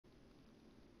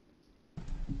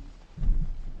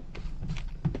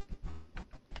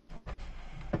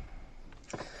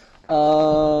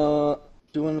Do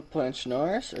you want to play in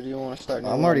Shinoris, or do you want to start?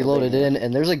 I'm already loaded in,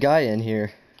 and there's a guy in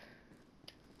here.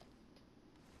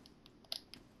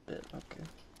 Okay.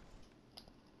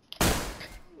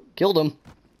 Killed him.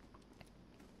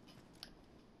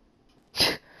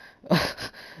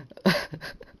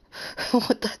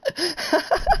 What the?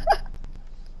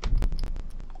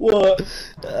 What?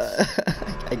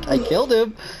 I killed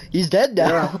him. He's dead now.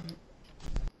 Yeah.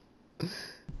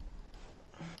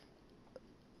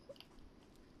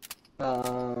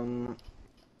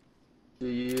 Do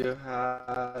you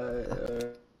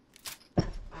have?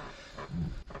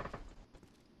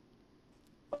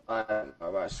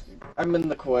 I'm in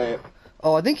the Kuwait.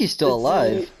 Oh, I think he's still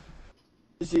alive.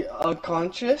 Is he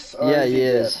unconscious? Or Yeah, is he he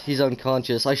is. dead? He's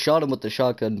unconscious. I shot him with the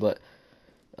shotgun, but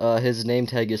his name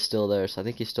tag is still there, so I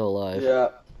think he's still alive. Yeah,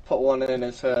 put one in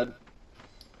his head.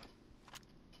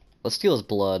 Let's steal his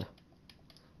blood.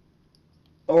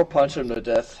 Or punch him to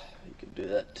death. You can do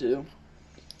that too.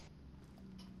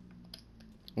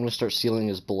 I'm gonna start stealing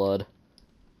his blood.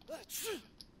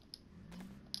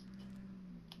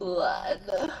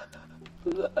 Blood.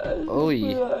 Blood. Oi.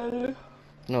 Blood.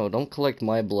 No, don't collect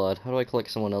my blood. How do I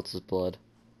collect someone else's blood?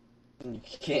 You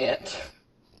can't.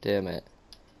 Damn it.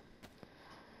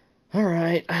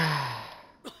 Alright.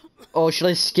 Oh, should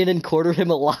I skin and quarter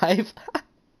him alive?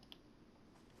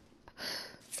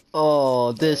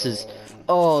 Oh, this is...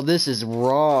 Oh, this is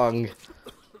wrong.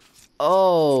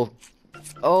 Oh.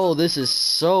 Oh, this is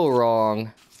so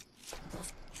wrong.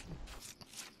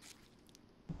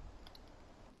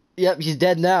 Yep, he's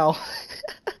dead now.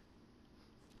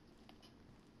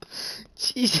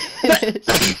 Jesus.